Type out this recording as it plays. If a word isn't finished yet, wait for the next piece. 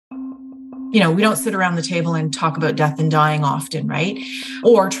We don't sit around the table and talk about death and dying often, right?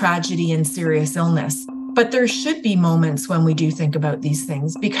 Or tragedy and serious illness. But there should be moments when we do think about these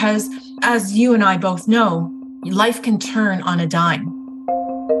things because, as you and I both know, life can turn on a dime.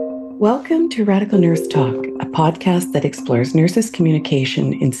 Welcome to Radical Nurse Talk, a podcast that explores nurses'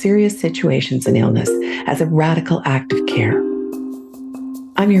 communication in serious situations and illness as a radical act of care.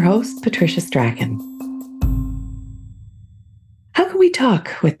 I'm your host, Patricia Strachan. How can we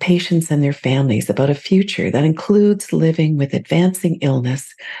talk with patients and their families about a future that includes living with advancing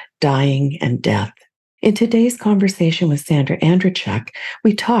illness, dying, and death? In today's conversation with Sandra Andreychuk,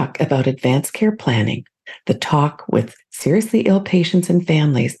 we talk about advanced care planning, the talk with seriously ill patients and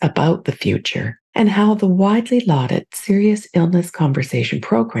families about the future, and how the widely lauded Serious Illness Conversation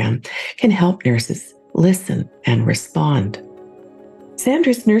program can help nurses listen and respond.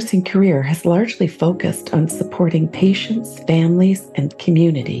 Sandra's nursing career has largely focused on supporting patients, families, and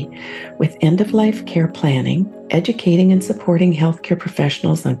community with end-of-life care planning, educating and supporting healthcare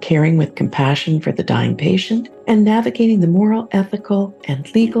professionals on caring with compassion for the dying patient, and navigating the moral, ethical,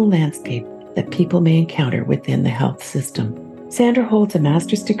 and legal landscape that people may encounter within the health system. Sandra holds a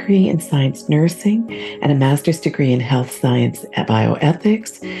master's degree in science nursing and a master's degree in health science and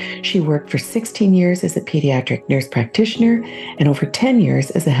bioethics. She worked for 16 years as a pediatric nurse practitioner and over 10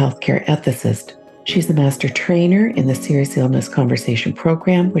 years as a healthcare ethicist. She's a master trainer in the Serious Illness Conversation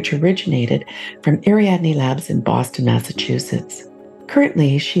program, which originated from Ariadne Labs in Boston, Massachusetts.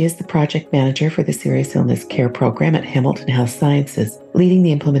 Currently, she is the project manager for the Serious Illness Care Program at Hamilton Health Sciences, leading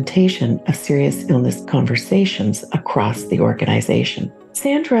the implementation of serious illness conversations across the organization.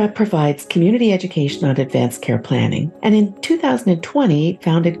 Sandra provides community education on advanced care planning, and in 2020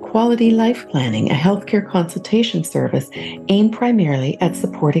 founded Quality Life Planning, a healthcare consultation service aimed primarily at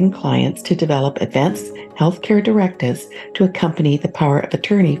supporting clients to develop advanced healthcare directives to accompany the power of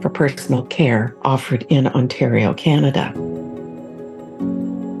attorney for personal care offered in Ontario, Canada.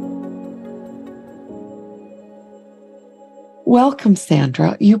 Welcome,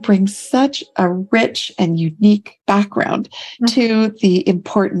 Sandra. You bring such a rich and unique background to the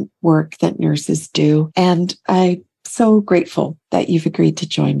important work that nurses do. And I'm so grateful that you've agreed to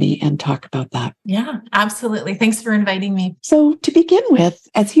join me and talk about that. Yeah, absolutely. Thanks for inviting me. So to begin with,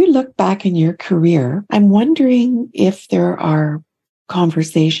 as you look back in your career, I'm wondering if there are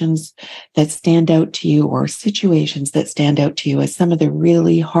conversations that stand out to you or situations that stand out to you as some of the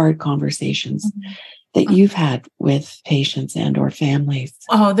really hard conversations that you've had with patients and or families?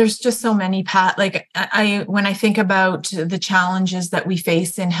 Oh, there's just so many, Pat. Like when I think about the challenges that we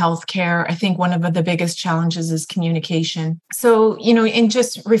face in healthcare, I think one of the biggest challenges is communication. So, in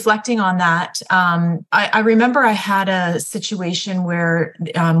just reflecting on that, I remember I had a situation where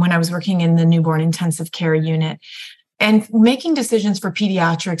when I was working in the newborn intensive care unit, and making decisions for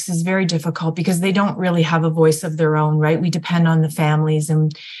pediatrics is very difficult because they don't really have a voice of their own, right? We depend on the families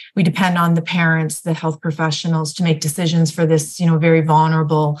and we depend on the parents, the health professionals to make decisions for this, very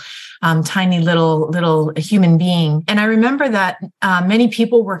vulnerable, tiny little human being. And I remember that many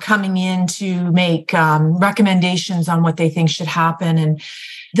people were coming in to make recommendations on what they think should happen. And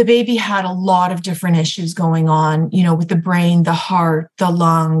the baby had a lot of different issues going on, with the brain, the heart, the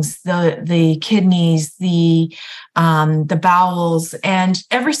lungs, the kidneys, the bowels. And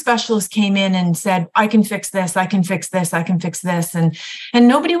every specialist came in and said, I can fix this, I can fix this, I can fix this. And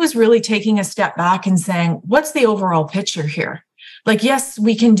nobody was really taking a step back and saying, what's the overall picture here? Like, yes,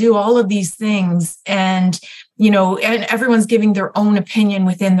 we can do all of these things. And and everyone's giving their own opinion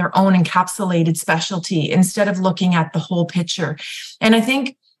within their own encapsulated specialty instead of looking at the whole picture. And I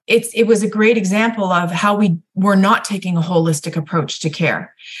think it was a great example of how we were not taking a holistic approach to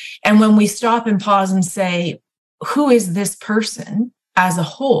care. And when we stop and pause and say, who is this person as a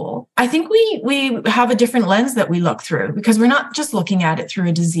whole? I think we have a different lens that we look through because we're not just looking at it through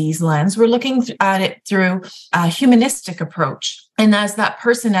a disease lens. We're looking at it through a humanistic approach. And as that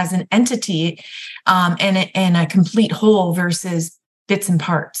person as an entity and a complete whole versus bits and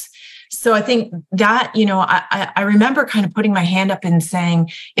parts. So I think that, I remember kind of putting my hand up and saying,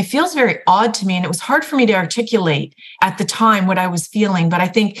 it feels very odd to me. And it was hard for me to articulate at the time what I was feeling. But I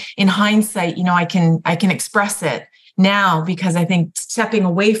think in hindsight, I can express it now because I think stepping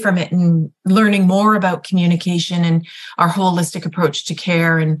away from it and learning more about communication and our holistic approach to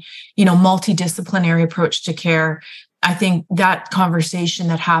care and, multidisciplinary approach to care, I think that conversation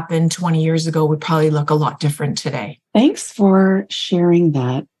that happened 20 years ago would probably look a lot different today. Thanks for sharing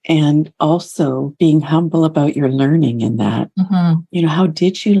that and also being humble about your learning in that. How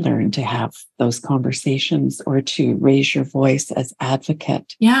did you learn to have those conversations or to raise your voice as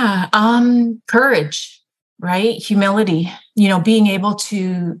advocate? Yeah, courage. right? Humility, being able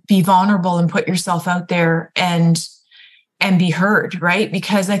to be vulnerable and put yourself out there and be heard, right?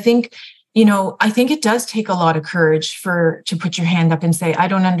 Because I think it does take a lot of courage to put your hand up and say, I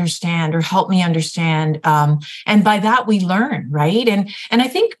don't understand, or help me understand. And by that we learn, right? And I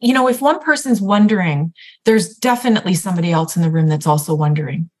think, if one person's wondering, there's definitely somebody else in the room that's also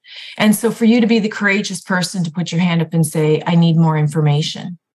wondering. And so for you to be the courageous person to put your hand up and say, I need more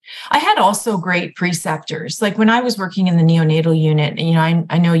information. I had also great preceptors. Like when I was working in the neonatal unit,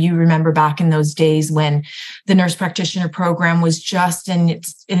 I know you remember back in those days when the nurse practitioner program was just in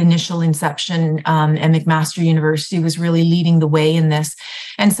its initial inception, and McMaster University was really leading the way in this.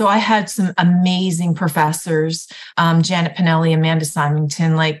 And so I had some amazing professors, Janet Pinelli, Amanda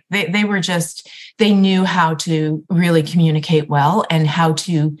Symington, like they knew how to really communicate well and how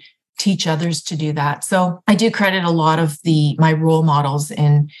to teach others to do that. So I do credit a lot of my role models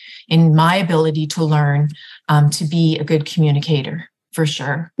in my ability to learn, to be a good communicator, for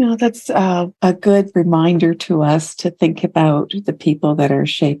sure. That's a good reminder to us to think about the people that are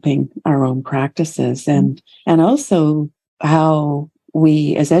shaping our own practices, and also how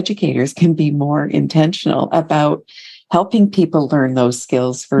we as educators can be more intentional about helping people learn those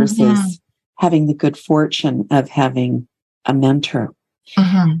skills versus having the good fortune of having a mentor.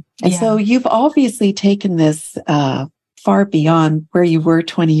 And so you've obviously taken this far beyond where you were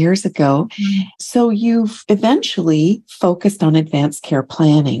 20 years ago. So you've eventually focused on advanced care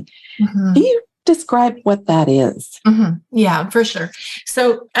planning. Can you describe what that is? Yeah, for sure.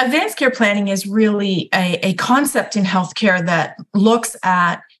 So advanced care planning is really a concept in healthcare that looks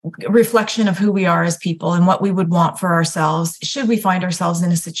at reflection of who we are as people and what we would want for ourselves should we find ourselves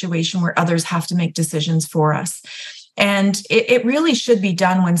in a situation where others have to make decisions for us. And it really should be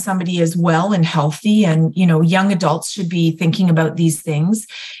done when somebody is well and healthy, and, young adults should be thinking about these things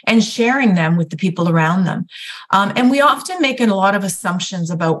and sharing them with the people around them. And we often make a lot of assumptions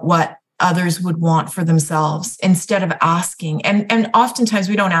about what others would want for themselves instead of asking. And oftentimes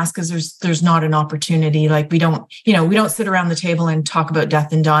we don't ask because there's not an opportunity. Like we don't sit around the table and talk about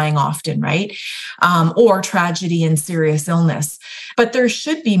death and dying often, right? Or tragedy and serious illness. But there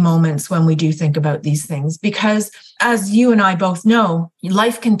should be moments when we do think about these things, because as you and I both know,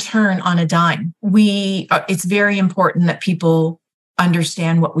 life can turn on a dime. It's very important that people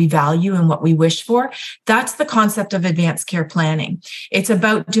understand what we value and what we wish for. That's the concept of advanced care planning. It's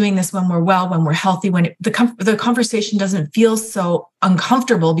about doing this when we're well, when we're healthy, when the conversation doesn't feel so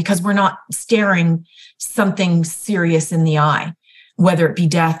uncomfortable because we're not staring something serious in the eye, whether it be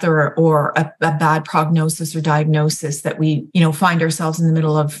death or a bad prognosis or diagnosis that we, find ourselves in the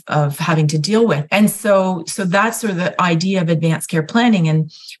middle of having to deal with. And so that's sort of the idea of advanced care planning.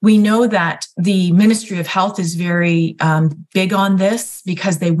 And we know that the Ministry of Health is very big on this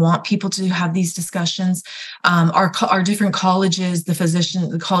because they want people to have these discussions. Our different colleges,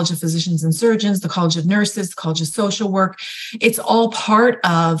 the College of Physicians and Surgeons, the College of Nurses, the College of Social Work, it's all part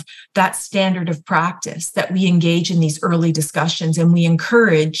of that standard of practice that we engage in these early discussions, and we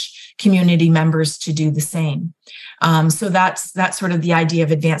encourage community members to do the same. So that's sort of the idea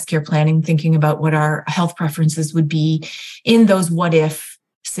of advanced care planning, thinking about what our health preferences would be in those what if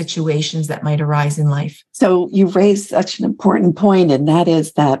situations that might arise in life. So you raised such an important point, and that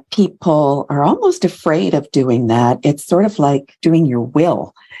is that people are almost afraid of doing that. It's sort of like doing your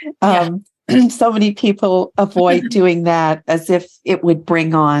will. So many people avoid doing that as if it would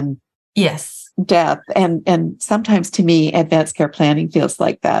bring on death. And sometimes to me, advanced care planning feels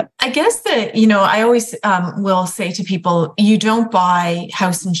like that. I guess that, I always will say to people, you don't buy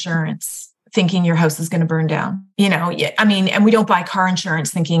house insurance thinking your house is going to burn down, and we don't buy car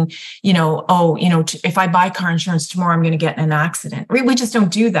insurance thinking, if I buy car insurance tomorrow, I'm going to get in an accident. We just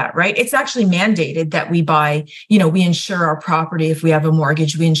don't do that, right? It's actually mandated that we buy, we insure our property if we have a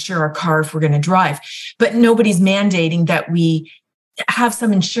mortgage, we insure our car if we're going to drive, but nobody's mandating that we have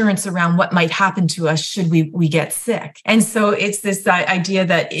some insurance around what might happen to us should we get sick. And so it's this idea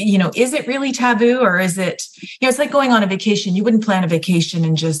that, is it really taboo, or is it, it's like going on a vacation. You wouldn't plan a vacation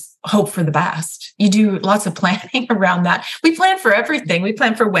and just hope for the best. You do lots of planning around that. We plan for everything. We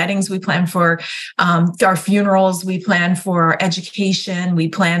plan for weddings. We plan for our funerals. We plan for our education. We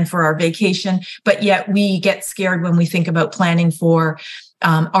plan for our vacation. But yet we get scared when we think about planning for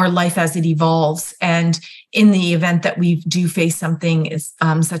our life as it evolves. And in the event that we do face something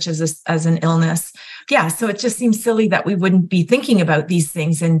such as an illness. So it just seems silly that we wouldn't be thinking about these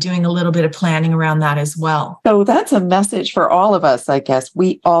things and doing a little bit of planning around that as well. So that's a message for all of us, I guess.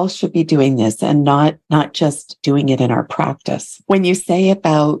 We all should be doing this and not just doing it in our practice. When you say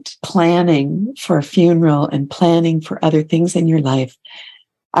about planning for a funeral and planning for other things in your life,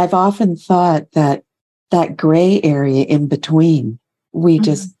 I've often thought that that gray area in between, we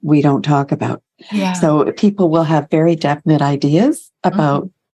don't talk about. Yeah. So people will have very definite ideas about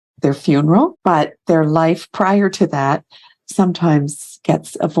their funeral, but their life prior to that sometimes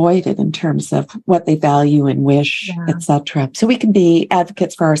gets avoided in terms of what they value and wish, etc. So we can be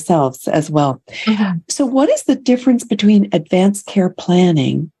advocates for ourselves as well. So what is the difference between advanced care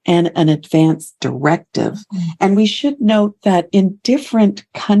planning and an advance directive? And we should note that in different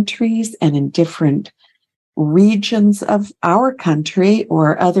countries and in different regions of our country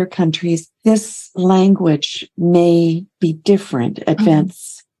or other countries, this language may be different.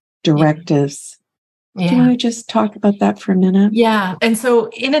 Advance directives. Do you want to just talk about that for a minute? Yeah. And so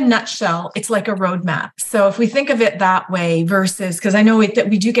in a nutshell, it's like a roadmap. So if we think of it that way versus, because I know that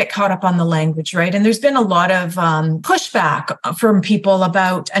we do get caught up on the language, right? And there's been a lot of pushback from people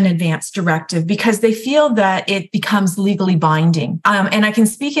about an advance directive because they feel that it becomes legally binding. And I can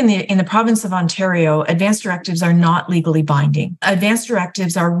speak in the province of Ontario, advance directives are not legally binding. Advance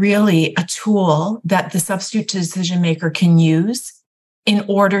directives are really a tool that the substitute decision maker can use in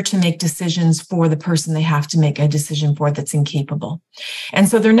order to make decisions for the person they have to make a decision for that's incapable. And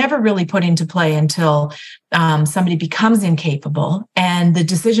so they're never really put into play until somebody becomes incapable and the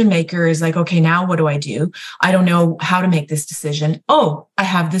decision maker is like, okay, now what do? I don't know how to make this decision. Oh, I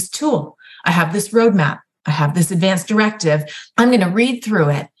have this tool. I have this roadmap. I have this advanced directive. I'm going to read through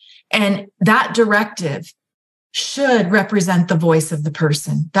it. And that directive should represent the voice of the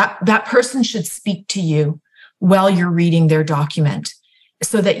person. That person should speak to you while you're reading their document,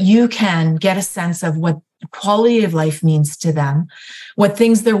 so that you can get a sense of what quality of life means to them, what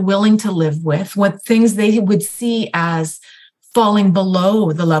things they're willing to live with, what things they would see as falling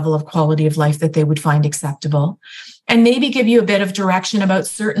below the level of quality of life that they would find acceptable, and maybe give you a bit of direction about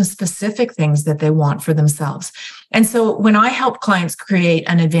certain specific things that they want for themselves. And so when I help clients create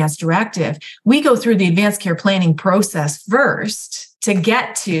an advanced directive, we go through the advanced care planning process first to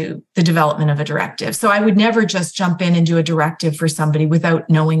get to the development of a directive. So I would never just jump in and do a directive for somebody without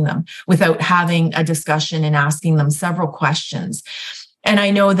knowing them, without having a discussion and asking them several questions. And I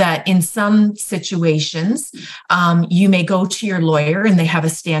know that in some situations, you may go to your lawyer and they have a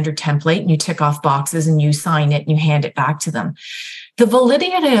standard template and you tick off boxes and you sign it and you hand it back to them. The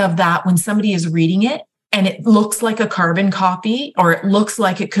validity of that when somebody is reading it and it looks like a carbon copy or it looks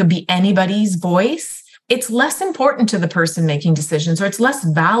like it could be anybody's voice, it's less important to the person making decisions, or it's less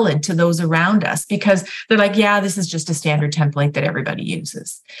valid to those around us because they're like, yeah, this is just a standard template that everybody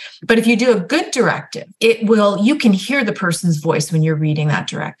uses. But if you do a good directive, you can hear the person's voice when you're reading that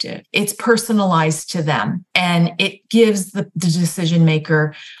directive. It's personalized to them and it gives the decision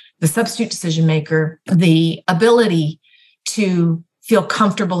maker, the substitute decision maker, the ability to feel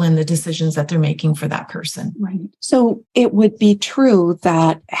comfortable in the decisions that they're making for that person. Right. So it would be true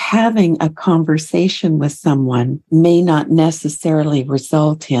that having a conversation with someone may not necessarily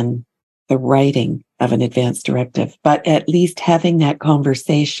result in the writing of an advance directive, but at least having that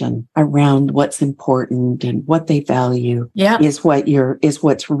conversation around what's important and what they value is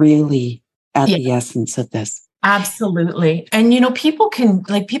what's really at the essence of this. Absolutely. And, people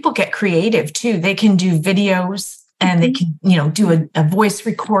get creative too. They can do videos. And they can, do a voice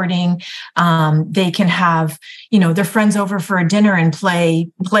recording. They can have, their friends over for a dinner and play.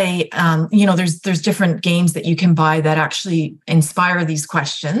 There's different games that you can buy that actually inspire these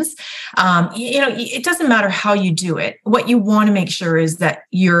questions. It doesn't matter how you do it. What you want to make sure is that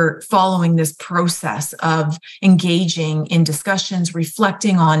you're following this process of engaging in discussions,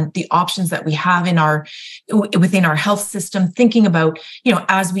 reflecting on the options that we have within our health system, thinking about,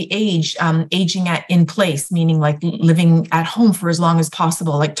 as we age, aging in place, meaning like living at home for as long as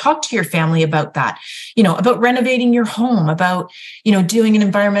possible. Like talk to your family about that, about renovating your home, about, doing an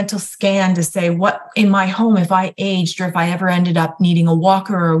environmental scan to say what in my home, if I aged or if I ever ended up needing a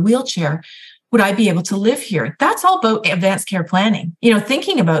walker or a wheelchair, would I be able to live here? That's all about advanced care planning,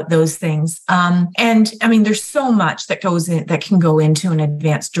 thinking about those things. And I mean, there's so much that can go into an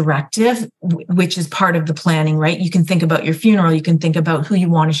advanced directive, which is part of the planning, right? You can think about your funeral. You can think about who you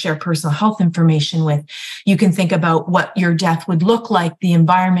want to share personal health information with. You can think about what your death would look like, the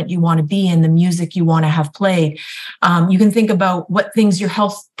environment you want to be in, the music you want to have played. You can think about what things your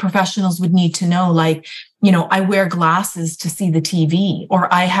health professionals would need to know, like, I wear glasses to see the TV,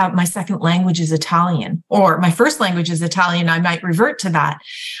 or I have my second language is Italian, or my first language is Italian. I might revert to that.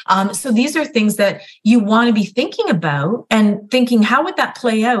 So these are things that you want to be thinking about and thinking, how would that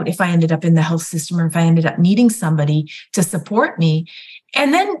play out if I ended up in the health system or if I ended up needing somebody to support me?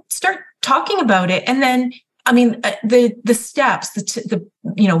 And then start talking about it. And then I mean, the steps, the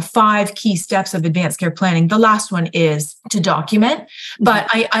 5 key steps of advanced care planning. The last one is to document. But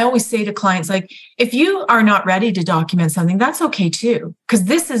I always say to clients, like, if you are not ready to document something, that's okay too, because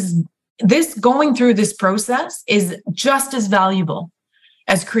this going through this process is just as valuable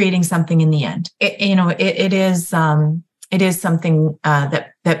as creating something in the end. It is something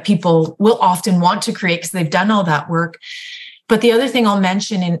that people will often want to create because they've done all that work. But the other thing I'll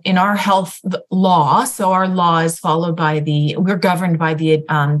mention in our health law, so our law is followed by we're governed by the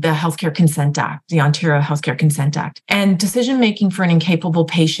Healthcare Consent Act, the Ontario Healthcare Consent Act. And decision-making for an incapable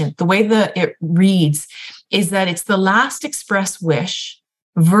patient, the way that it reads is that it's the last express wish,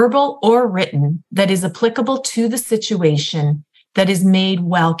 verbal or written, that is applicable to the situation that is made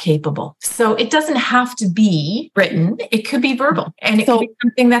well capable. So it doesn't have to be written. It could be verbal. And it could be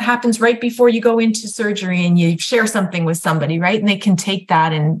something that happens right before you go into surgery and you share something with somebody, right? And they can take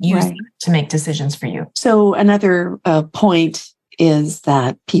that and use it to make decisions for you. So another point is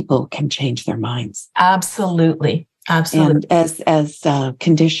that people can change their minds. Absolutely. Absolutely. And as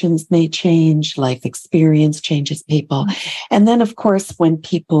conditions may change, life experience changes people. And then, of course, when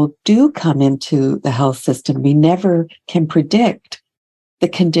people do come into the health system, we never can predict the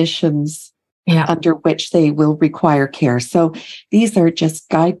conditions under which they will require care. So these are just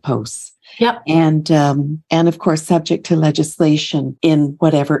guideposts. Yep. And of course, subject to legislation in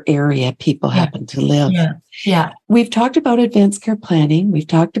whatever area people happen to live. Yeah. We've talked about advanced care planning. We've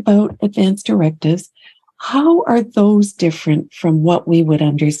talked about advanced directives. How are those different from what we would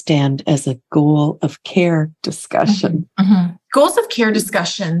understand as a goal of care discussion? Goals of care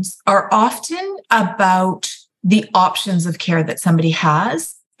discussions are often about the options of care that somebody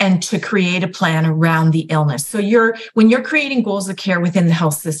has and to create a plan around the illness. So when you're creating goals of care within the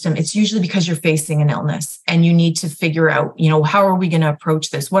health system, it's usually because you're facing an illness and you need to figure out, how are we going to approach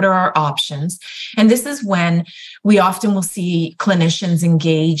this? What are our options? And this is when we often will see clinicians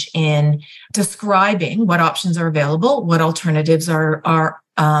engage in describing what options are available, what alternatives are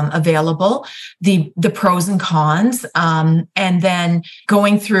available, the pros and cons, and then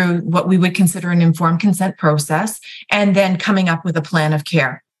going through what we would consider an informed consent process, and then coming up with a plan of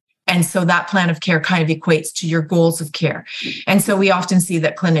care. And so that plan of care kind of equates to your goals of care. And so we often see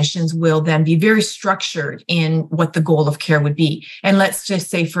that clinicians will then be very structured in what the goal of care would be. And let's just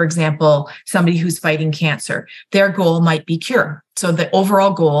say, for example, somebody who's fighting cancer, their goal might be cure. So the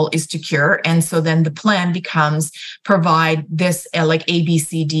overall goal is to cure. And so then the plan becomes provide this like A, B,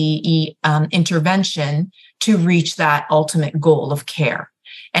 C, D, E intervention to reach that ultimate goal of care.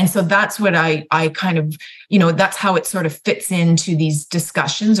 And so that's what I kind of, that's how it sort of fits into these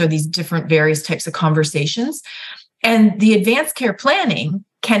discussions or these different various types of conversations. And the advanced care planning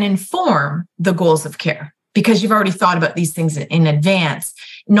can inform the goals of care because you've already thought about these things in advance,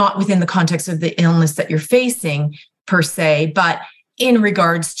 not within the context of the illness that you're facing per se, but in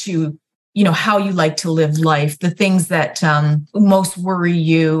regards to, how you like to live life, the things that most worry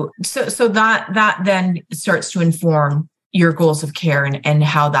you. So that then starts to inform your goals of care and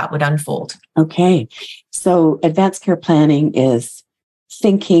how that would unfold. Okay. So advanced care planning is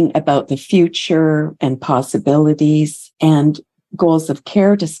thinking about the future and possibilities, and goals of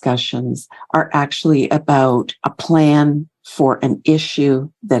care discussions are actually about a plan for an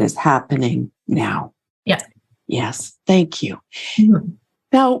issue that is happening now. Yeah. Yes. Thank you. Mm-hmm.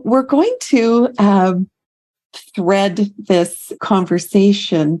 Now we're going to thread this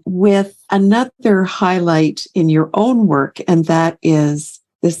conversation with another highlight in your own work, and that is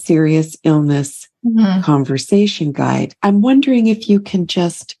the Serious Illness Conversation Guide. I'm wondering if you can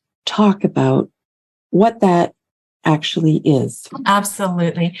just talk about what that actually is.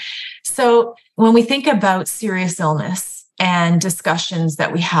 Absolutely. So when we think about serious illness and discussions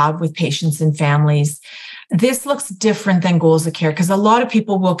that we have with patients and families, this looks different than goals of care because a lot of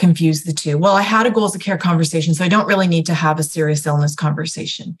people will confuse the two. Well, I had a goals of care conversation, so I don't really need to have a serious illness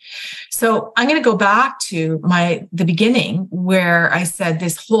conversation. So I'm going to go back to the beginning where I said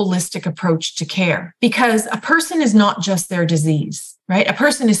this holistic approach to care, because a person is not just their disease, right? A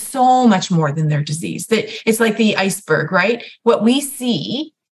person is so much more than their disease. It's like the iceberg, right? What we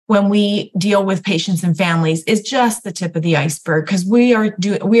see when we deal with patients and families is just the tip of the iceberg, because we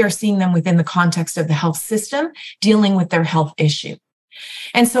are seeing them within the context of the health system, dealing with their health issue.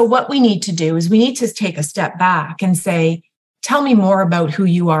 And so what we need to do is we need to take a step back and say, tell me more about who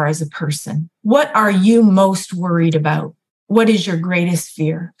you are as a person. What are you most worried about? What is your greatest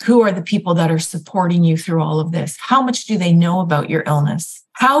fear? Who are the people that are supporting you through all of this? How much do they know about your illness?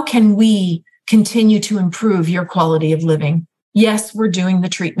 How can we continue to improve your quality of living? Yes, we're doing the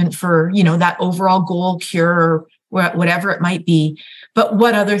treatment for, that overall goal, cure, or whatever it might be. But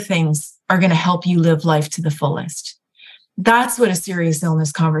what other things are going to help you live life to the fullest. That's what a serious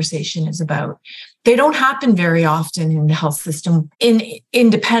illness conversation is about. They don't happen very often in the health system,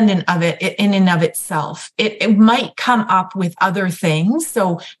 independent of it, in and of itself. It might come up with other things.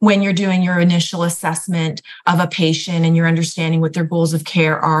 So when you're doing your initial assessment of a patient and you're understanding what their goals of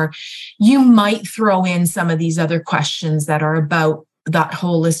care are, you might throw in some of these other questions that are about that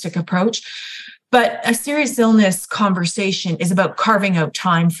holistic approach. But a serious illness conversation is about carving out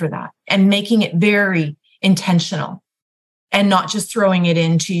time for that and making it very intentional. And not just throwing it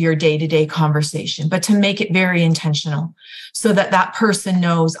into your day-to-day conversation, but to make it very intentional so that that person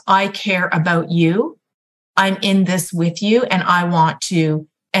knows, I care about you, I'm in this with you, and I want to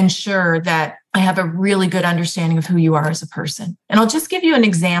ensure that I have a really good understanding of who you are as a person. And I'll just give you an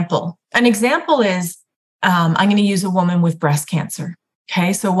example. An example is, I'm going to use a woman with breast cancer.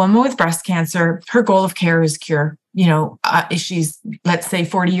 Okay, so a woman with breast cancer, her goal of care is cure. She's, let's say,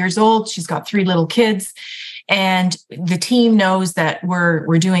 40 years old. She's got 3 little kids. And the team knows that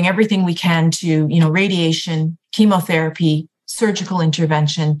we're doing everything we can to, radiation, chemotherapy, surgical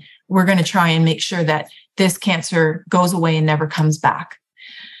intervention. We're going to try and make sure that this cancer goes away and never comes back.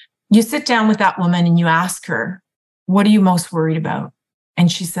 You sit down with that woman and you ask her, what are you most worried about? And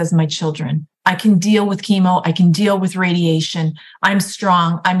she says, my children. I can deal with chemo. I can deal with radiation. I'm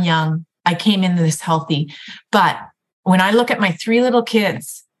strong. I'm young. I came into this healthy. But when I look at my 3 little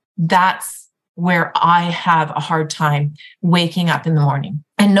kids, that's where I have a hard time waking up in the morning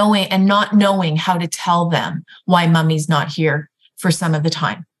and not knowing how to tell them why mommy's not here for some of the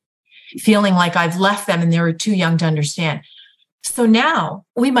time, feeling like I've left them and they were too young to understand. So now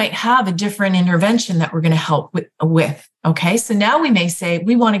we might have a different intervention that we're going to help with. Okay. So now we may say,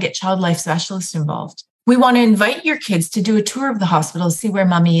 we want to get child life specialists involved. We want to invite your kids to do a tour of the hospital to see where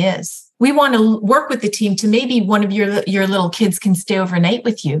mommy is. We want to work with the team to maybe one of your little kids can stay overnight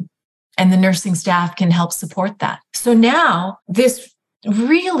with you. And the nursing staff can help support that. So now this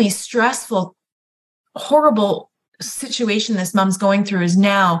really stressful, horrible situation this mom's going through is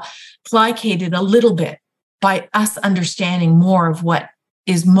now placated a little bit by us understanding more of what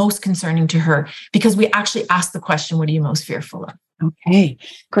is most concerning to her, because we actually ask the question, what are you most fearful of? Okay,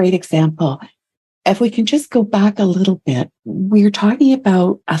 great example. If we can just go back a little bit, we're talking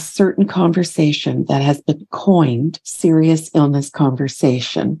about a certain conversation that has been coined serious illness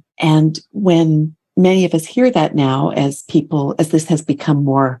conversation. And when many of us hear that now, as this has become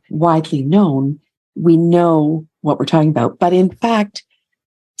more widely known, we know what we're talking about. But in fact,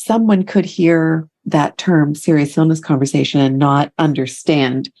 someone could hear that term serious illness conversation and not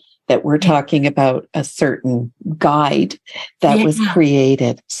understand that we're talking about a certain guide that was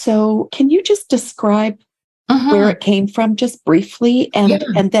created. So can you just describe where it came from just briefly?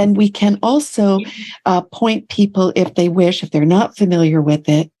 And then we can also point people, if they wish, if they're not familiar with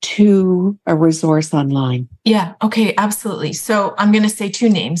it, to a resource online. Yeah. Okay. Absolutely. So I'm going to say 2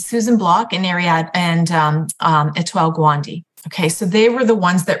 names, Susan Block and Etoile Gwandi. Okay, so they were the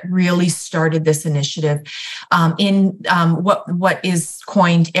ones that really started this initiative in what is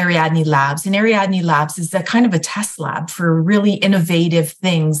coined Ariadne Labs. And Ariadne Labs is a kind of a test lab for really innovative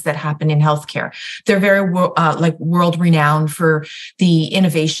things that happen in healthcare. They're very world renowned for the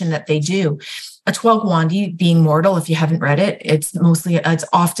innovation that they do. Etoile Gwandi, Being Mortal, if you haven't read it, it's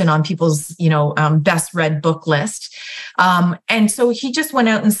often on people's, best read book list. And so he just went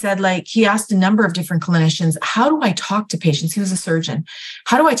out and said, he asked a number of different clinicians, how do I talk to patients? He was a surgeon.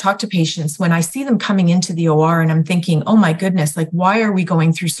 How do I talk to patients when I see them coming into the OR and I'm thinking, oh my goodness, why are we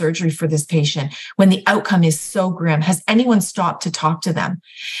going through surgery for this patient when the outcome is so grim? Has anyone stopped to talk to them?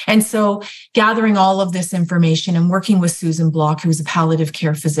 And so gathering all of this information and working with Susan Block, who was a palliative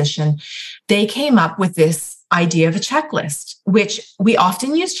care physician, they came up with this idea of a checklist, which we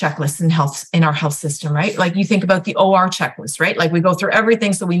often use checklists in our health system, right? Like you think about the OR checklist, right? Like we go through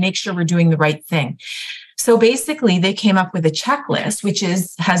everything so we make sure we're doing the right thing. So basically they came up with a checklist, which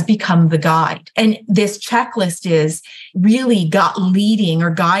has become the guide. And this checklist is really leading or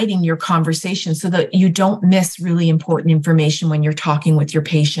guiding your conversation so that you don't miss really important information when you're talking with your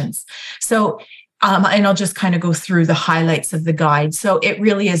patients. So and I'll just kind of go through the highlights of the guide. So it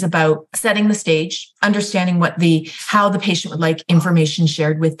really is about setting the stage, understanding how the patient would like information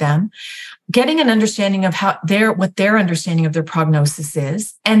shared with them, getting an understanding of what their understanding of their prognosis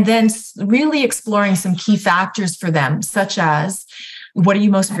is, and then really exploring some key factors for them, such as what are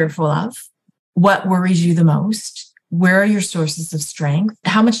you most fearful of? What worries you the most? Where are your sources of strength?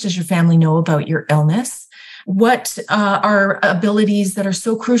 How much does your family know about your illness? What are abilities that are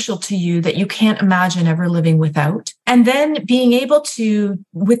so crucial to you that you can't imagine ever living without? And then being able to,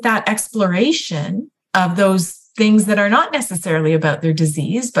 with that exploration of those things that are not necessarily about their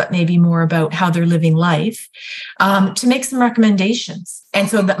disease, but maybe more about how they're living life, to make some recommendations. And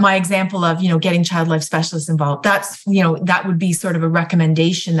so that my example of, getting child life specialists involved, that's, that would be sort of a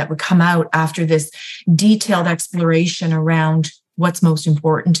recommendation that would come out after this detailed exploration around what's most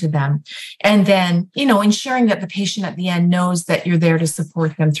important to them. And then, ensuring that the patient at the end knows that you're there to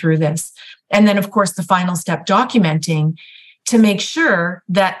support them through this. And then, of course, the final step, documenting to make sure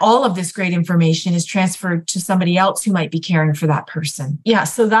that all of this great information is transferred to somebody else who might be caring for that person. Yeah.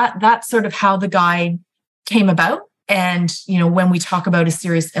 So that's sort of how the guide came about. And, when we talk about a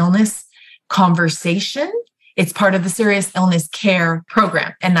serious illness conversation, it's part of the serious illness care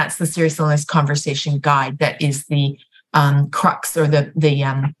program. And that's the serious illness conversation guide that is the crux or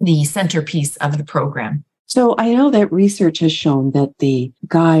the centerpiece of the program. So I know that research has shown that the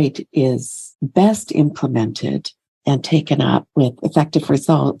guide is best implemented and taken up with effective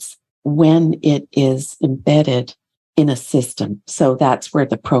results when it is embedded in a system. So that's where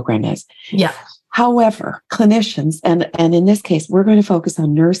the program is. Yeah. However, clinicians, and in this case, we're going to focus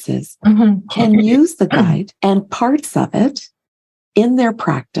on nurses, can use the guide and parts of it in their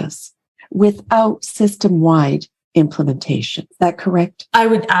practice without system-wide implementation. Is that correct? I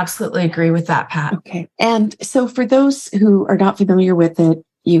would absolutely agree with that, Pat. Okay. And so for those who are not familiar with it,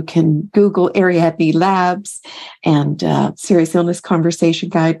 you can Google Ariadne Labs and Serious Illness Conversation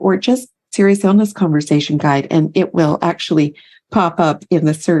Guide, or just Serious Illness Conversation Guide, and it will actually pop up in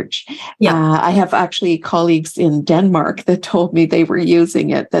the search. Yeah. I have actually colleagues in Denmark that told me they were using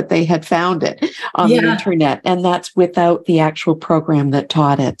it, that they had found it on the internet, and that's without the actual program that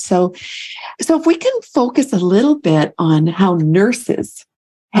taught it. So if we can focus a little bit on how nurses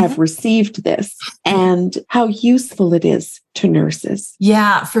have received this and how useful it is to nurses.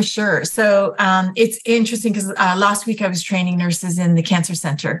 Yeah, for sure. So it's interesting because last week I was training nurses in the cancer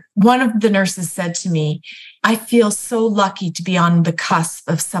center. One of the nurses said to me, I feel so lucky to be on the cusp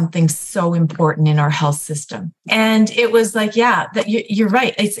of something so important in our health system. And it was like, yeah, that you're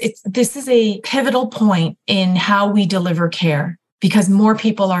right. This is a pivotal point in how we deliver care, because more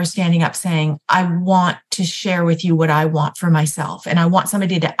people are standing up saying, I want to share with you what I want for myself. And I want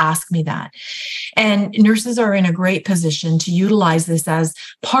somebody to ask me that. And nurses are in a great position to utilize this as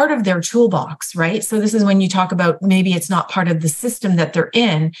part of their toolbox, right? So this is when you talk about maybe it's not part of the system that they're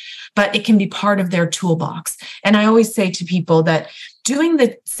in, but it can be part of their toolbox. And I always say to people that doing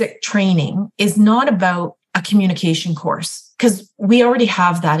the SICK training is not about a communication course, because we already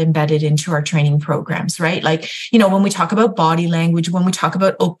have that embedded into our training programs, right? Like, when we talk about body language, when we talk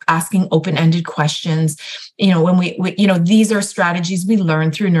about asking open-ended questions, when we these are strategies we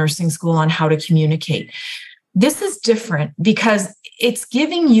learn through nursing school on how to communicate. This is different because it's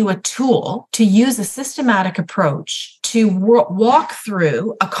giving you a tool to use a systematic approach to walk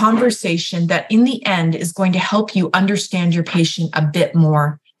through a conversation that in the end is going to help you understand your patient a bit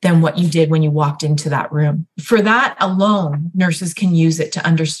more than what you did when you walked into that room. For that alone, nurses can use it to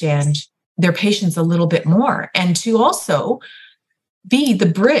understand their patients a little bit more and to also be the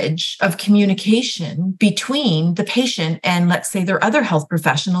bridge of communication between the patient and, let's say, their other health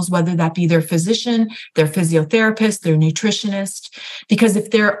professionals, whether that be their physician, their physiotherapist, their nutritionist, because if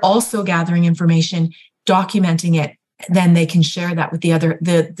they're also gathering information, documenting it, then they can share that with the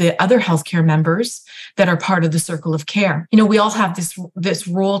other healthcare members that are part of the circle of care. We all have this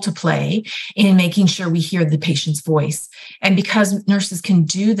role to play in making sure we hear the patient's voice. And because nurses can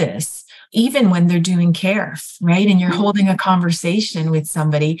do this, even when they're doing care, right? And you're holding a conversation with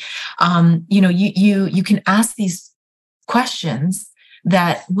somebody, you can ask these questions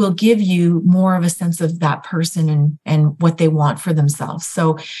that will give you more of a sense of that person and what they want for themselves.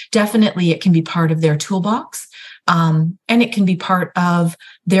 So definitely it can be part of their toolbox. And it can be part of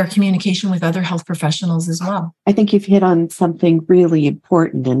their communication with other health professionals as well. I think you've hit on something really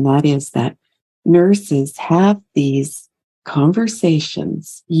important, and that is that nurses have these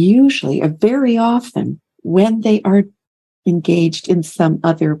conversations usually or very often when they are engaged in some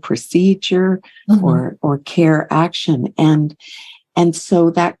other procedure or care action. And so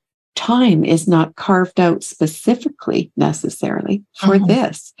that time is not carved out specifically necessarily for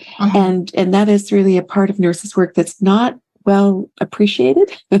this. And that is really a part of nurses' work that's not well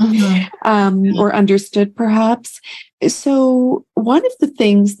appreciated or understood, perhaps. So one of the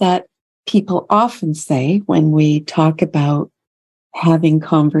things that people often say when we talk about having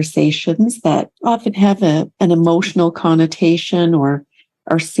conversations that often have an emotional connotation or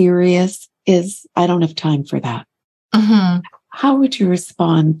are serious is, I don't have time for that. How would you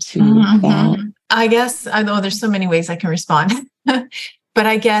respond to that? I guess, I know there's so many ways I can respond, but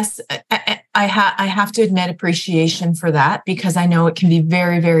I guess I have to admit appreciation for that because I know it can be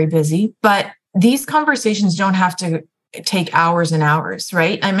very, very busy. But these conversations don't have to take hours and hours,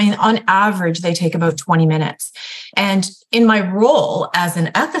 right? I mean, on average, they take about 20 minutes. And in my role as an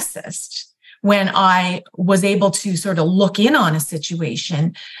ethicist, when I was able to sort of look in on a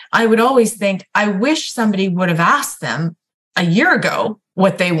situation, I would always think, I wish somebody would have asked them a year ago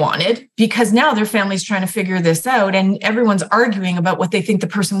what they wanted, because now their family's trying to figure this out and everyone's arguing about what they think the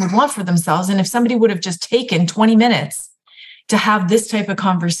person would want for themselves. And if somebody would have just taken 20 minutes to have this type of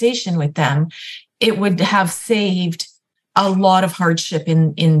conversation with them, it would have saved a lot of hardship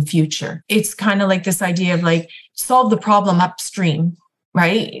in future. It's kind of like this idea of like, solve the problem upstream,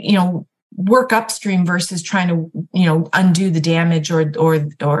 right? Work upstream versus trying to, undo the damage or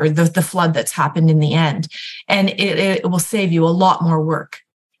the flood that's happened in the end. And it will save you a lot more work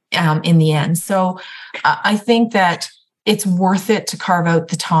in the end. So I think that it's worth it to carve out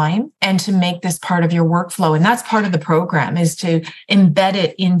the time and to make this part of your workflow. And that's part of the program, is to embed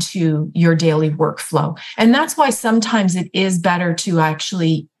it into your daily workflow. And that's why sometimes it is better to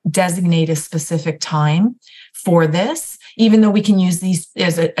actually designate a specific time for this, even though we can use these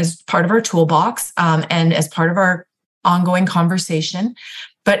as part of our toolbox and as part of our ongoing conversation.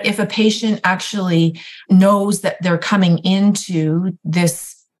 But if a patient actually knows that they're coming into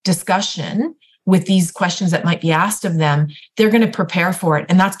this discussion with these questions that might be asked of them, they're going to prepare for it.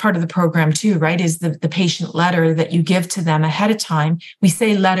 And that's part of the program too, right? Is the patient letter that you give to them ahead of time. We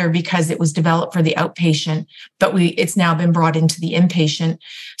say letter because it was developed for the outpatient, but it's now been brought into the inpatient.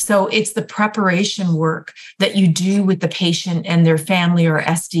 So it's the preparation work that you do with the patient and their family or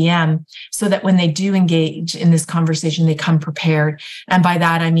SDM, so that when they do engage in this conversation, they come prepared. And by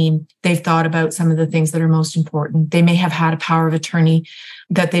that, I mean, they've thought about some of the things that are most important. They may have had a power of attorney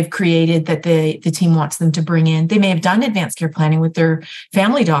that they've created that the team wants them to bring in. They may have done advanced care planning with their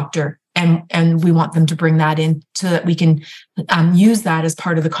family doctor, and we want them to bring that in so that we can use that as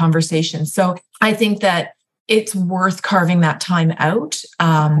part of the conversation. So I think that it's worth carving that time out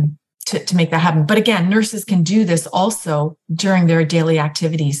to make that happen. But again, nurses can do this also during their daily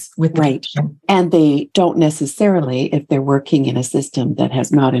activities with the patient. And they don't necessarily, if they're working in a system that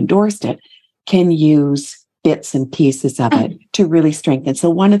has not endorsed it, can use bits and pieces of it to really strengthen. So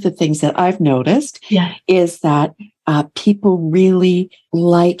one of the things that I've noticed is that people really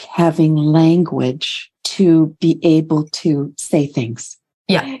like having language to be able to say things.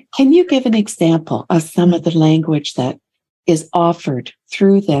 Yeah. Can you give an example of some of the language that is offered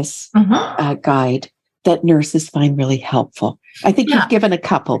through this guide that nurses find really helpful? I think you've given a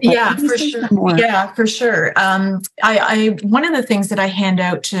couple. But for sure. Yeah, for sure. I one of the things that I hand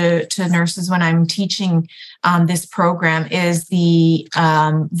out to nurses when I'm teaching this program is the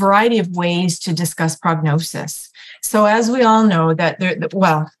variety of ways to discuss prognosis. So as we all know that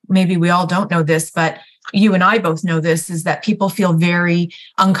maybe we all don't know this, but you and I both know this, is that people feel very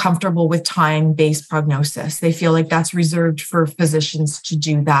uncomfortable with time-based prognosis. They feel like that's reserved for physicians to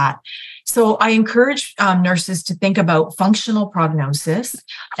do that. So I encourage nurses to think about functional prognosis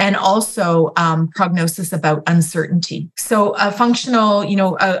and also prognosis about uncertainty. So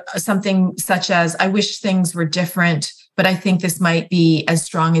functional, something such as, I wish things were different, but I think this might be as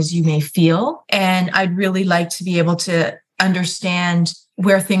strong as you may feel. And I'd really like to be able to understand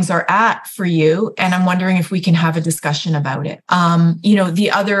where things are at for you. And I'm wondering if we can have a discussion about it.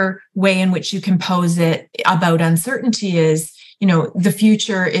 The other way in which you can pose it about uncertainty is, the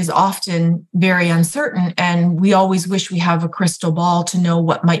future is often very uncertain, and we always wish we have a crystal ball to know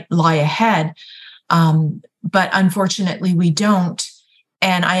what might lie ahead. But unfortunately, we don't.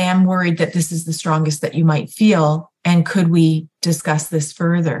 And I am worried that this is the strongest that you might feel. And could we discuss this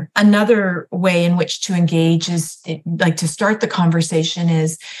further? Another way in which to engage is, like, to start the conversation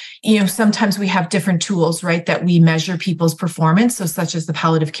is, sometimes we have different tools, right, that we measure people's performance. So such as the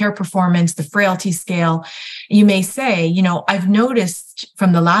palliative care performance, the frailty scale. You may say, I've noticed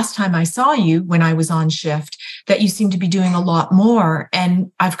from the last time I saw you when I was on shift that you seem to be doing a lot more.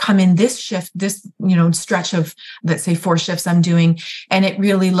 And I've come in this shift, this, stretch of, let's say, 4 shifts I'm doing, and it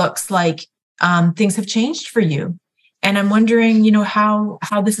really looks like things have changed for you. And I'm wondering, how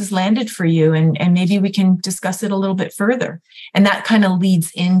this has landed for you, and maybe we can discuss it a little bit further. And that kind of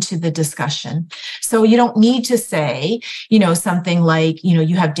leads into the discussion. So you don't need to say, something like,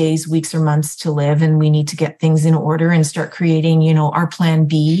 you have days, weeks, or months to live, and we need to get things in order and start creating, our plan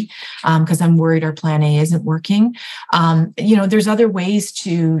B, because I'm worried our plan A isn't working. There's other ways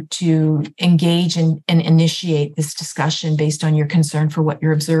to engage and initiate this discussion based on your concern for what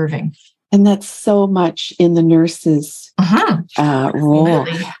you're observing. And that's so much in the nurse's role.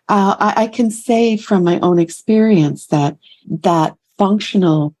 I can say from my own experience that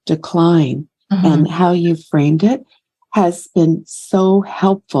functional decline and how you framed it has been so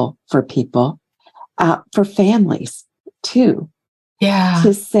helpful for people for families too. Yeah.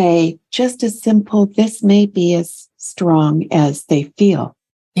 To say just as simple, this may be as strong as they feel.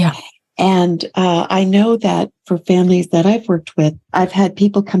 Yeah. And I know that for families that I've worked with, I've had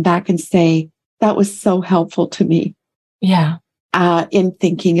people come back and say, that was so helpful to me. Yeah. In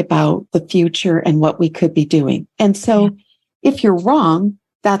thinking about the future and what we could be doing. And so if you're wrong,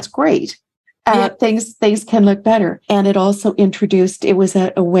 that's great. Things can look better. And it also introduced, it was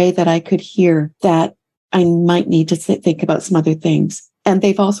a way that I could hear that I might need to think about some other things. And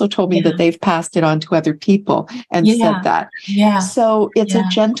they've also told me that they've passed it on to other people and said that. Yeah. So it's a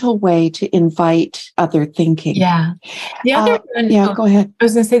gentle way to invite other thinking. Yeah. The other one, go ahead. I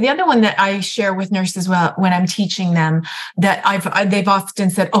was going to say the other one that I share with nurses when I'm teaching them that they've often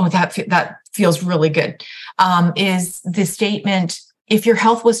said, "Oh, that feels really good," is the statement: "If your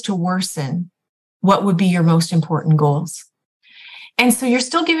health was to worsen, what would be your most important goals?" And so you're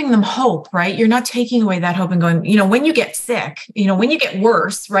still giving them hope, right? You're not taking away that hope and going, when you get sick, when you get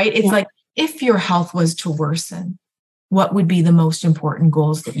worse, right? It's like, if your health was to worsen, what would be the most important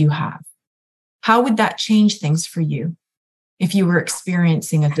goals that you have? How would that change things for you if you were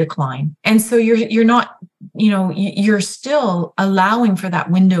experiencing a decline? And so you're not, you're still allowing for that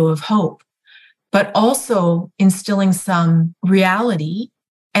window of hope, but also instilling some reality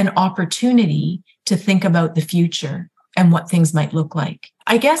and opportunity to think about the future and what things might look like.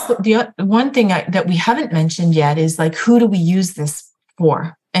 I guess the one thing that we haven't mentioned yet is like, who do we use this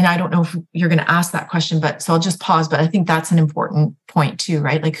for? And I don't know if you're going to ask that question, so I'll just pause. But I think that's an important point too,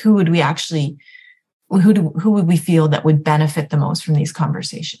 right? Like, who would we feel that would benefit the most from these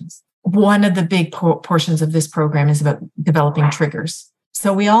conversations? One of the big portions of this program is about developing triggers.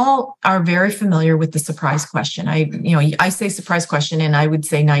 So we all are very familiar with the surprise question. I say surprise question, and I would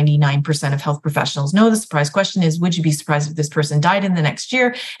say 99% of health professionals know the surprise question is, would you be surprised if this person died in the next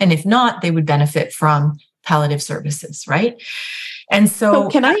year? And if not, they would benefit from palliative services, right? And so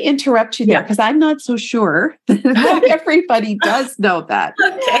can I interrupt you there? Because I'm not so sure that everybody does know that.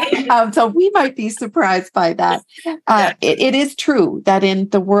 Okay. So we might be surprised by that. It is true that in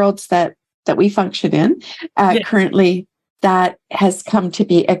the worlds that we function in currently, that has come to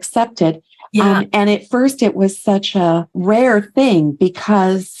be accepted. And at first it was such a rare thing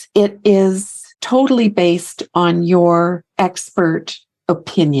because it is totally based on your expert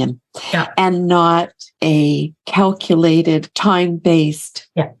opinion and not a calculated time-based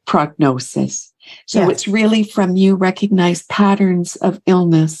prognosis. So it's really from you recognize patterns of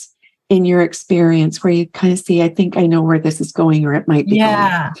illness in your experience where you kind of see, I think I know where this is going, or it might be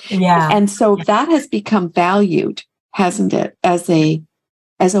going. And so that has become valued, hasn't it, as a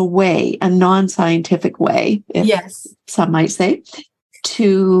way, a non-scientific way, some might say,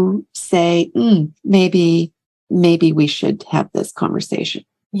 to say, maybe we should have this conversation.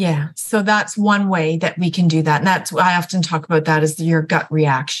 Yeah. So that's one way that we can do that. And that's I often talk about that as your gut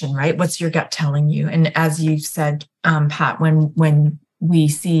reaction, right? What's your gut telling you? And as you said, Pat, when we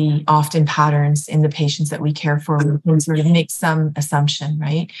see often patterns in the patients that we care for, we can sort of make some assumption,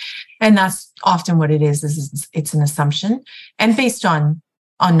 right? And that's often what it is it's an assumption and based on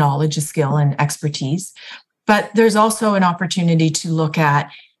knowledge, a skill, and expertise. But there's also an opportunity to look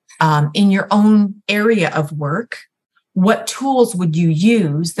at in your own area of work, what tools would you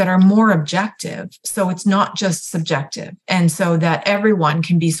use that are more objective? So it's not just subjective. And so that everyone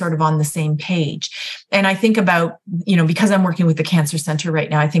can be sort of on the same page. And I think about, because I'm working with the Cancer Center right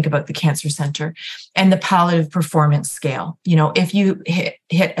now, I think about the Cancer Center and the palliative performance scale. If you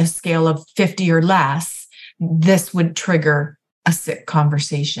hit a scale of 50 or less, this would trigger a sick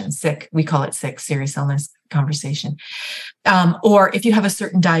conversation. We call it sick, serious illness conversation. Or if you have a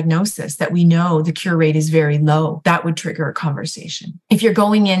certain diagnosis that we know the cure rate is very low, that would trigger a conversation. If you're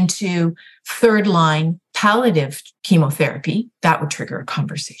going into third line palliative chemotherapy, that would trigger a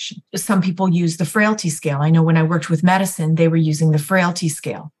conversation. Some people use the frailty scale. I know when I worked with medicine, they were using the frailty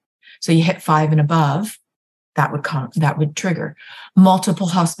scale. So you hit 5 and above, that would trigger multiple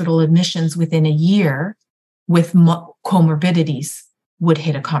hospital admissions within a year with comorbidities would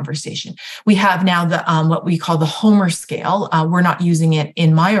hit a conversation. We have now the what we call the Homer scale. We're not using it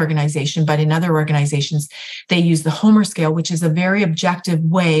in my organization, but in other organizations, they use the Homer scale, which is a very objective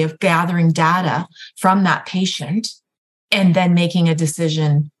way of gathering data from that patient and then making a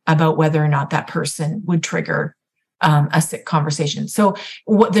decision about whether or not that person would trigger a sick conversation. So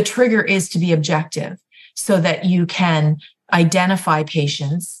what the trigger is to be objective so that you can identify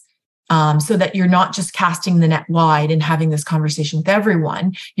patients so that you're not just casting the net wide and having this conversation with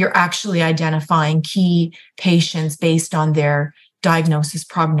everyone. You're actually identifying key patients based on their diagnosis,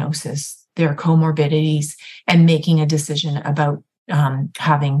 prognosis, their comorbidities, and making a decision about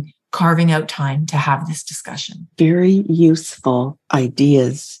having carving out time to have this discussion. Very useful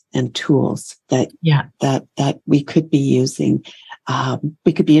ideas and tools that we could be using.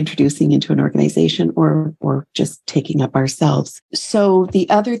 We could be introducing into an organization or just taking up ourselves. So the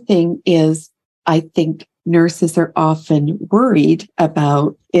other thing is, I think nurses are often worried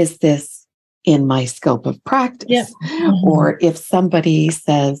about, is this in my scope of practice? Yeah. Mm-hmm. Or if somebody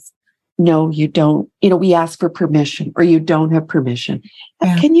says, no, you don't, we ask for permission or you don't have permission.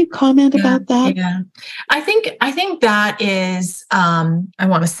 Yeah. Can you comment about that? Yeah, I think that is, I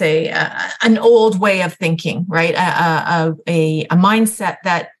want to say an old way of thinking, right? A mindset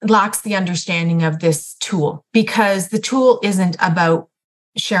that lacks the understanding of this tool, because the tool isn't about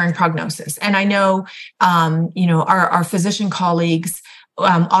sharing prognosis. And I know, our physician colleagues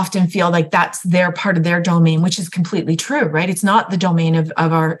often feel like that's their part of their domain, which is completely true, right? It's not the domain of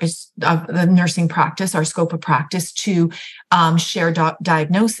the nursing practice, our scope of practice, to share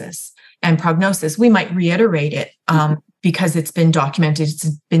diagnosis and prognosis. We might reiterate it because it's been documented, it's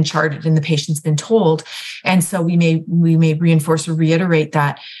been charted, and the patient's been told, and so we may reinforce or reiterate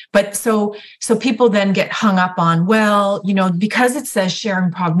that. But so people then get hung up on, well, because it says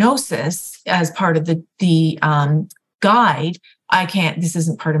sharing prognosis as part of the guide, I can't, this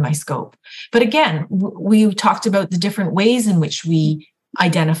isn't part of my scope. But again, we talked about the different ways in which we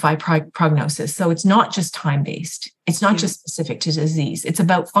identify prognosis. So it's not just time-based. It's not just specific to disease. It's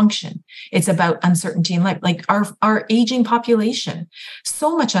about function. It's about uncertainty in life. Like our aging population,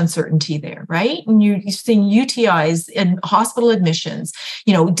 so much uncertainty there, right? And you're seeing UTIs and hospital admissions,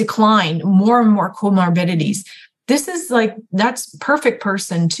 decline, more and more comorbidities. This is that's perfect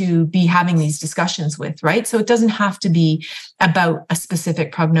person to be having these discussions with, right? So it doesn't have to be about a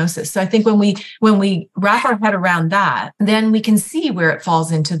specific prognosis. So I think when we wrap our head around that, then we can see where it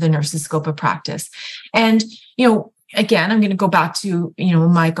falls into the nurse's scope of practice. And, again, I'm going to go back to,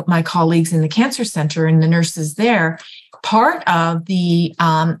 my colleagues in the cancer center and the nurses there. Part of the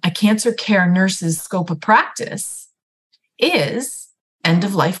a cancer care nurse's scope of practice is end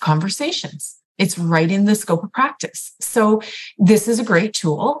of life conversations. It's right in the scope of practice. So this is a great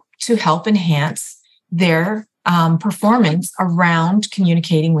tool to help enhance their performance around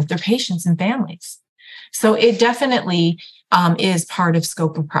communicating with their patients and families. So it definitely is part of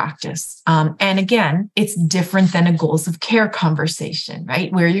scope of practice. And again, it's different than a goals of care conversation,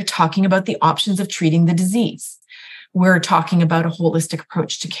 right? Where you're talking about the options of treating the disease. We're talking about a holistic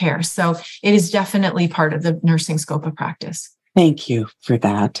approach to care. So it is definitely part of the nursing scope of practice. Thank you for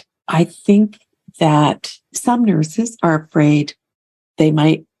that. I think that some nurses are afraid they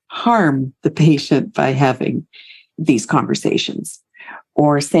might harm the patient by having these conversations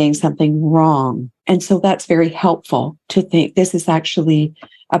or saying something wrong. And so that's very helpful to think this is actually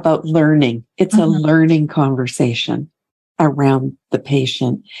about learning. It's a learning conversation around the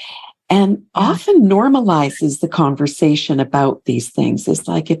patient, and often normalizes the conversation about these things. It's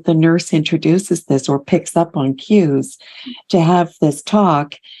like if the nurse introduces this or picks up on cues to have this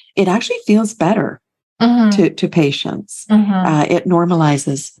talk, it actually feels better to patients. It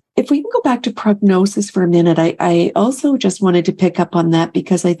normalizes. If we can go back to prognosis for a minute, I also just wanted to pick up on that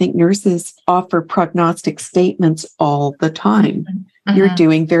because I think nurses offer prognostic statements all the time. You're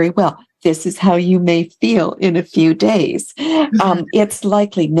doing very well. This is how you may feel in a few days. It's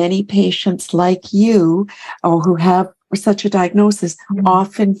likely many patients like you who have such a diagnosis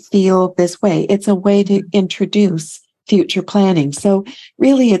often feel this way. It's a way to introduce future planning. So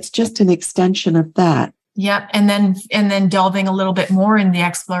really, it's just an extension of that. Yep. And then delving a little bit more in the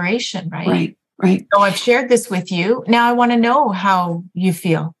exploration, right? Right. So I've shared this with you. Now I want to know how you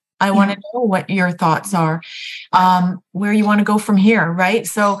feel. I want to know what your thoughts are, where you want to go from here, right?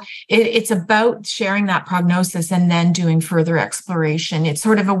 So it's about sharing that prognosis and then doing further exploration. It's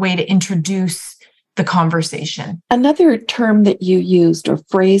sort of a way to introduce the conversation. Another term that you used or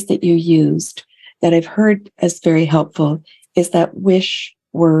phrase that you used that I've heard as very helpful is that wish,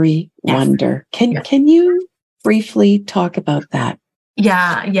 worry, wonder. Can you briefly talk about that?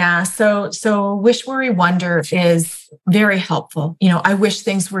 Yeah. So wish, worry, wonder is very helpful. I wish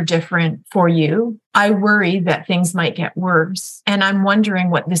things were different for you. I worry that things might get worse. And I'm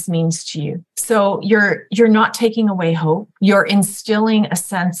wondering what this means to you. So you're not taking away hope. You're instilling a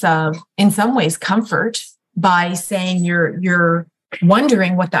sense of, in some ways, comfort by saying you're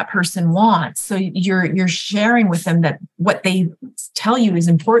wondering what that person wants. So you're sharing with them that what they tell you is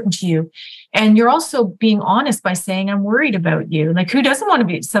important to you. And you're also being honest by saying, I'm worried about you. Like, who doesn't want to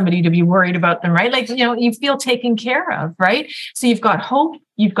be somebody to be worried about them, right? Like, you feel taken care of, right? So you've got hope,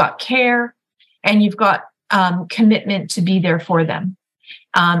 you've got care, and you've got commitment to be there for them.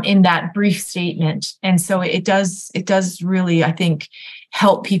 in that brief statement. And so it does really, I think,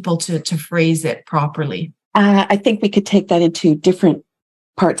 help people to phrase it properly. I think we could take that into different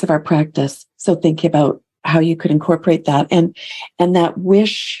parts of our practice. So think about how you could incorporate that. And that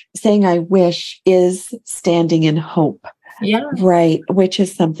wish, saying I wish, is standing in hope. Yeah. Right. Which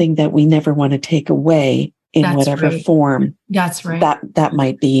is something that we never want to take away in That's whatever right. form That's right. that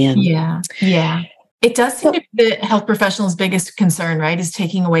might be in. Yeah. Yeah. It does seem to be the health professionals' biggest concern, right, is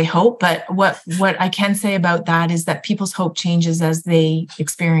taking away hope. But what I can say about that is that people's hope changes as they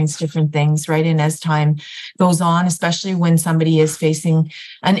experience different things, right? And as time goes on, especially when somebody is facing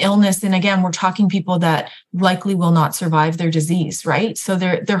an illness. And again, we're talking people that likely will not survive their disease, right? So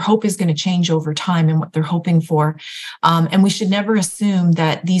their hope is going to change over time and what they're hoping for. And we should never assume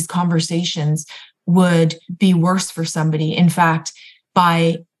that these conversations would be worse for somebody. In fact,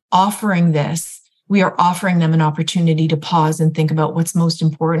 by offering this, we are offering them an opportunity to pause and think about what's most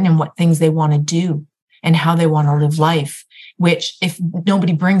important and what things they want to do and how they want to live life, which if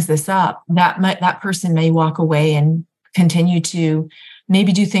nobody brings this up, that person may walk away and continue to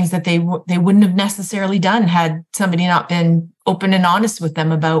maybe do things that they wouldn't have necessarily done had somebody not been open and honest with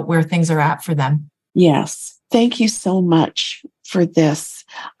them about where things are at for them. Yes. Thank you so much for this.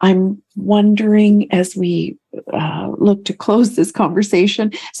 I'm wondering, as we look to close this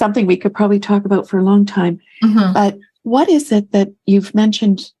conversation, something we could probably talk about for a long time, but what is it that you've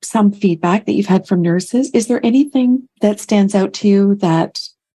mentioned some feedback that you've had from nurses? Is there anything that stands out to you that,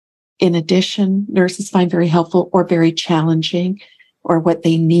 in addition, nurses find very helpful or very challenging, or what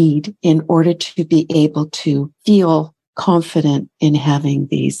they need in order to be able to feel confident in having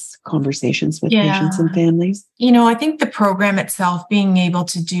these conversations with patients and families? I think the program itself, being able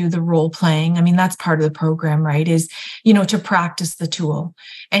to do the role playing, I mean, that's part of the program, right? Is, to practice the tool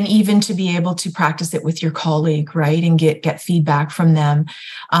and even to be able to practice it with your colleague, right? And get feedback from them.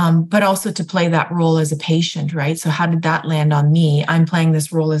 But also to play that role as a patient, right? So how did that land on me? I'm playing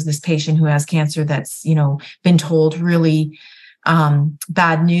this role as this patient who has cancer that's, been told really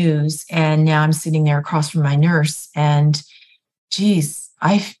bad news. And now I'm sitting there across from my nurse and geez,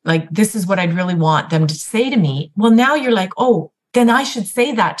 this is what I'd really want them to say to me. Well, now you're like, oh, then I should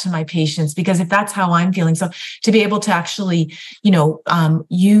say that to my patients, because if that's how I'm feeling. So to be able to actually,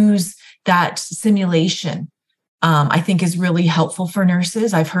 use that simulation, I think is really helpful for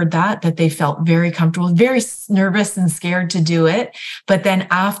nurses. I've heard that they felt very comfortable, very nervous and scared to do it. But then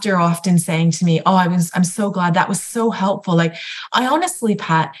after often saying to me, oh, I'm so glad, that was so helpful. Like I honestly,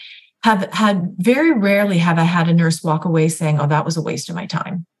 Pat, have had very rarely have I had a nurse walk away saying, oh, that was a waste of my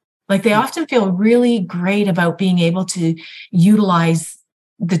time. Like they often feel really great about being able to utilize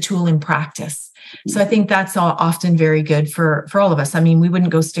the tool in practice. So I think that's often very good for all of us. I mean, we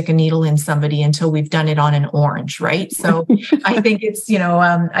wouldn't go stick a needle in somebody until we've done it on an orange, right? So I think it's,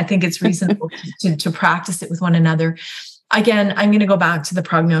 I think it's reasonable to practice it with one another. Again, I'm going to go back to the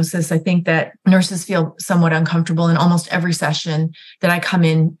prognosis. I think that nurses feel somewhat uncomfortable in almost every session that I come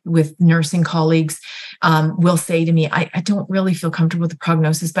in with nursing colleagues will say to me, I don't really feel comfortable with the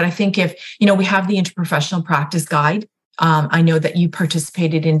prognosis. But I think if, we have the interprofessional practice guide, I know that you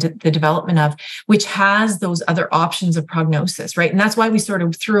participated in the development of, which has those other options of prognosis, right? And that's why we sort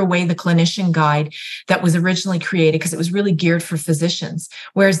of threw away the clinician guide that was originally created, because it was really geared for physicians.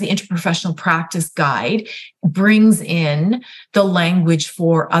 Whereas the interprofessional practice guide brings in the language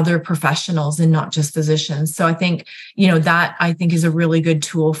for other professionals and not just physicians. So I think, that I think is a really good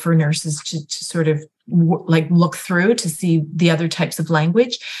tool for nurses to sort of look through to see the other types of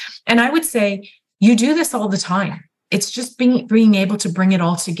language. And I would say you do this all the time. It's just being able to bring it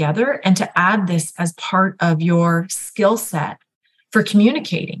all together and to add this as part of your skill set for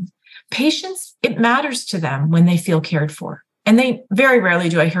communicating. Patients, it matters to them when they feel cared for. And they very rarely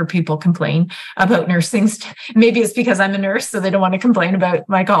do I hear people complain about nursing. Maybe it's because I'm a nurse, so they don't want to complain about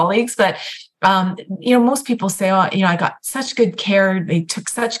my colleagues. But, most people say, oh, I got such good care. They took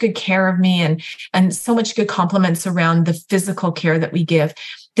such good care of me and so much good compliments around the physical care that we give.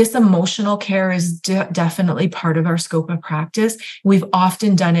 This emotional care is definitely part of our scope of practice. We've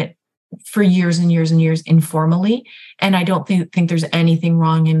often done it for years and years and years informally. And I don't think there's anything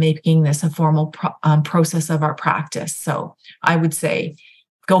wrong in making this a formal process of our practice. So I would say,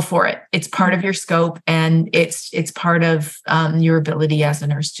 go for it. It's part of your scope, and it's part of your ability as a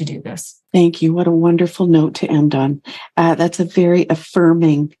nurse to do this. Thank you. What a wonderful note to end on. That's a very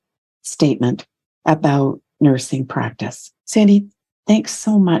affirming statement about nursing practice. Sandy, thanks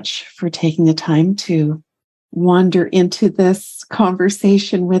so much for taking the time to wander into this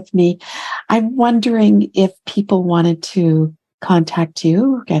conversation with me. I'm wondering if people wanted to contact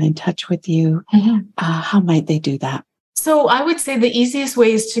you or get in touch with you, how might they do that? So I would say the easiest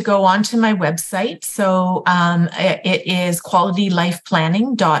way is to go onto my website. So it is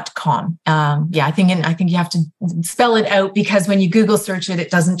qualitylifeplanning.com. I think you have to spell it out, because when you Google search it,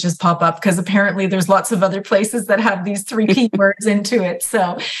 it doesn't just pop up, because apparently there's lots of other places that have these 3 keywords into it.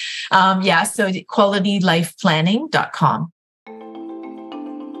 So so qualitylifeplanning.com.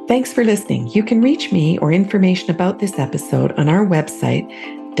 Thanks for listening. You can reach me or information about this episode on our website,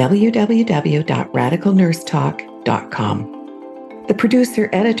 www.radicalnursetalk.com. The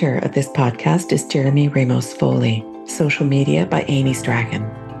producer-editor of this podcast is Jeremy Ramos Foley. Social media by Amy Strachan.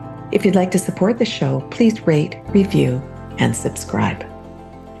 If you'd like to support the show, please rate, review, and subscribe.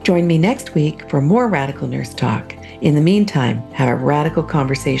 Join me next week for more Radical Nurse Talk. In the meantime, have a radical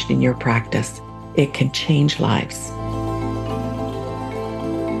conversation in your practice. It can change lives.